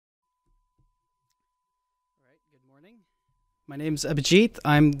Morning. My name's Abhijit.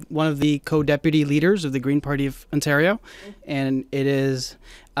 I'm one of the co-deputy leaders of the Green Party of Ontario, and it is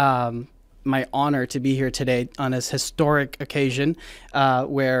my honor to be here today on this historic occasion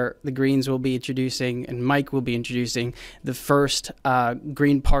where the Greens will be introducing, and Mike will be introducing, the first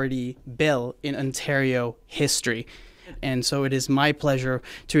Green Party bill in Ontario history. And so it is my pleasure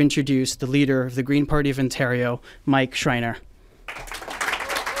to introduce the leader of the Green Party of Ontario, Mike Schreiner.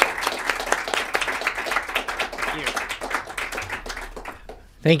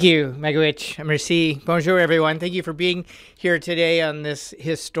 Thank you, Megawitch. Merci. Bonjour, everyone. Thank you for being here today on this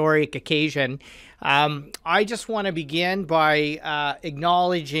historic occasion. I just want to begin by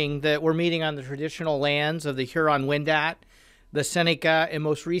acknowledging that we're meeting on the traditional lands of the Huron-Wendat, the Seneca, and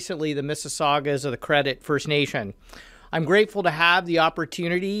most recently the Mississaugas of the Credit First Nation. I'm grateful to have the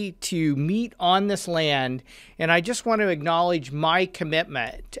opportunity to meet on this land, and I just want to acknowledge my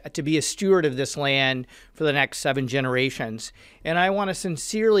commitment to be a steward of this land for the next 7 generations. And I want to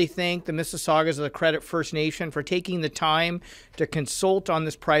sincerely thank the Mississaugas of the Credit First Nation for taking the time to consult on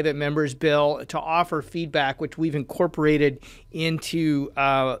this private member's bill, to offer feedback, which we've incorporated into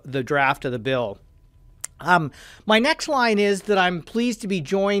the draft of the bill. My next line is that I'm pleased to be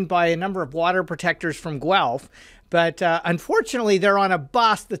joined by a number of water protectors from Guelph, but unfortunately, they're on a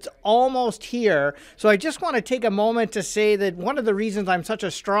bus that's almost here. So I just want to take a moment to say that one of the reasons I'm such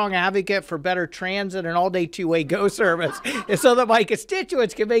a strong advocate for better transit and all-day two-way GO service is so that my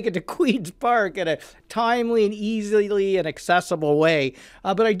constituents can make it to Queen's Park in a timely and easily and accessible way.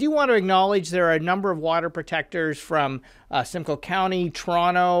 But I do want to acknowledge there are a number of water protectors from Simcoe County,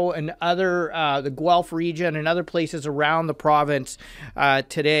 Toronto, and other the Guelph region and other places around the province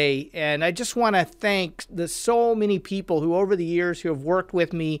today. And I just want to thank so many people who over the years who have worked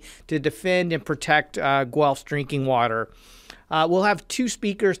with me to defend and protect Guelph's drinking water. We'll have 2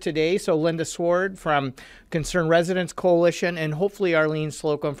 speakers today, so Linda Sword from Concerned Residents Coalition and hopefully Arlene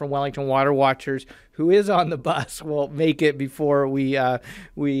Slocum from Wellington Water Watchers, who is on the bus, will make it before we are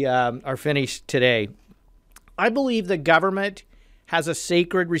finished today. I believe the government has a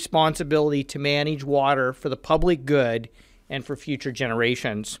sacred responsibility to manage water for the public good and for future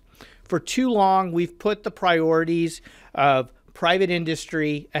generations. For too long, we've put the priorities of private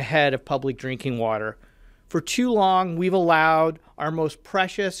industry ahead of public drinking water. For too long, we've allowed our most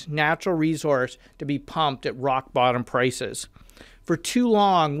precious natural resource to be pumped at rock-bottom prices. For too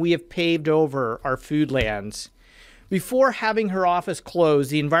long, we have paved over our food lands. Before having her office closed,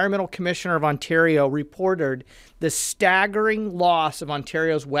 the Environmental Commissioner of Ontario reported the staggering loss of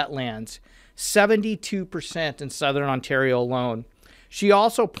Ontario's wetlands, 72% in southern Ontario alone. She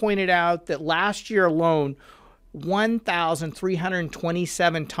also pointed out that last year alone,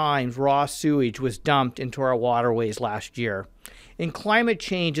 1,327 times raw sewage was dumped into our waterways last year. And climate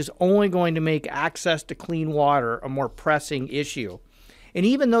change is only going to make access to clean water a more pressing issue. And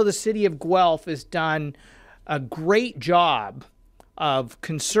even though the city of Guelph has done a great job of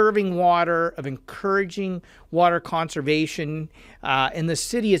conserving water, of encouraging water conservation, and the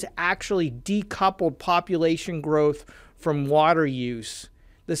city has actually decoupled population growth from water use,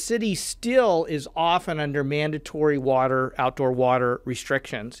 the city still is often under mandatory outdoor water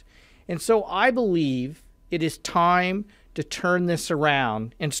restrictions. And so I believe it is time to turn this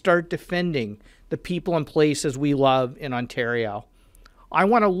around and start defending the people and places we love in Ontario. I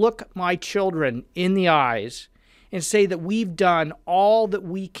want to look my children in the eyes and say that we've done all that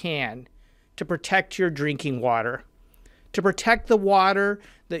we can to protect your drinking water, to protect the water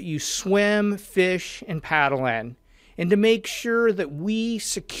that you swim, fish, and paddle in, and to make sure that we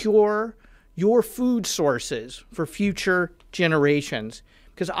secure your food sources for future generations.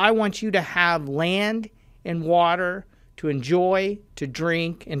 Because I want you to have land and water to enjoy, to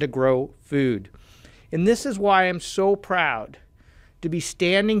drink, and to grow food. And this is why I'm so proud to be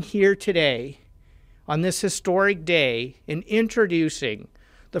standing here today on this historic day and introducing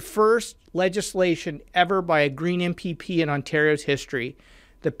the first legislation ever by a Green MPP in Ontario's history,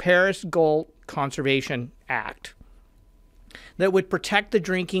 the Paris Galt Conservation Act, that would protect the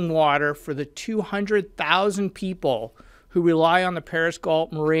drinking water for the 200,000 people who rely on the Paris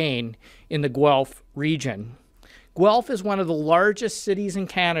Galt Moraine in the Guelph region. Guelph is one of the largest cities in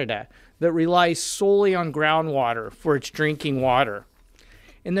Canada that relies solely on groundwater for its drinking water.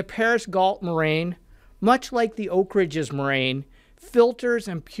 And the Paris Galt Moraine, much like the Oak Ridges Moraine, filters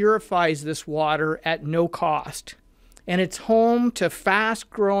and purifies this water at no cost. And it's home to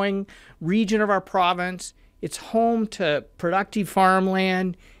fast-growing region of our province. It's home to productive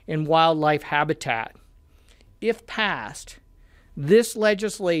farmland and wildlife habitat. If passed, this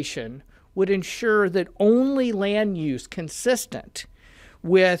legislation would ensure that only land use consistent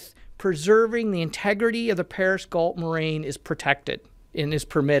with preserving the integrity of the Paris Galt Moraine is protected and is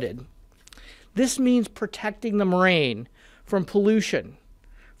permitted. This means protecting the moraine from pollution,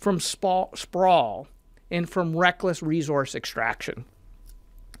 from sprawl, and from reckless resource extraction.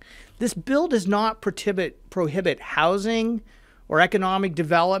 This bill does not prohibit housing or economic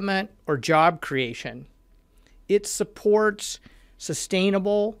development or job creation. It supports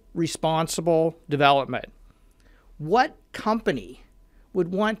sustainable, responsible development. What company would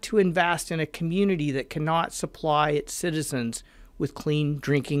want to invest in a community that cannot supply its citizens with clean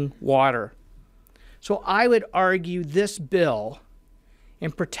drinking water? So I would argue this bill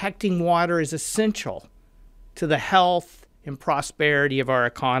in protecting water is essential to the health and prosperity of our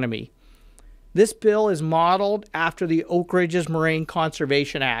economy. This bill is modeled after the Oak Ridges Moraine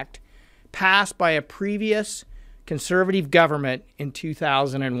Conservation Act, passed by a previous conservative government in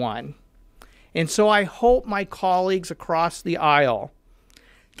 2001. And so I hope my colleagues across the aisle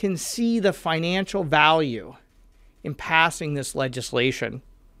can see the financial value in passing this legislation.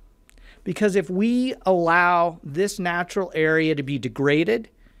 Because if we allow this natural area to be degraded,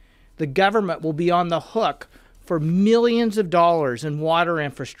 the government will be on the hook for millions of dollars in water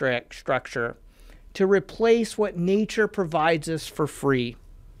infrastructure to replace what nature provides us for free.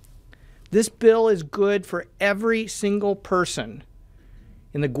 This bill is good for every single person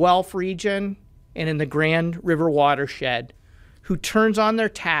in the Guelph region and in the Grand River watershed who turns on their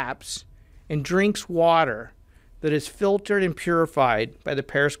taps and drinks water that is filtered and purified by the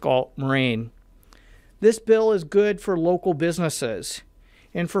Paris Galt Moraine. This bill is good for local businesses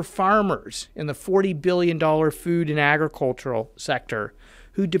and for farmers in the $40 billion food and agricultural sector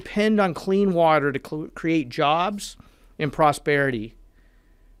who depend on clean water to create jobs and prosperity.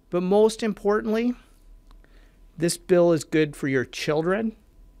 But most importantly, this bill is good for your children,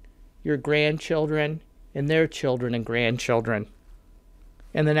 your grandchildren, and their children and grandchildren,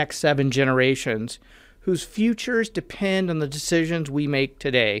 and the next 7 generations whose futures depend on the decisions we make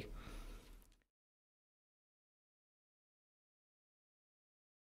today.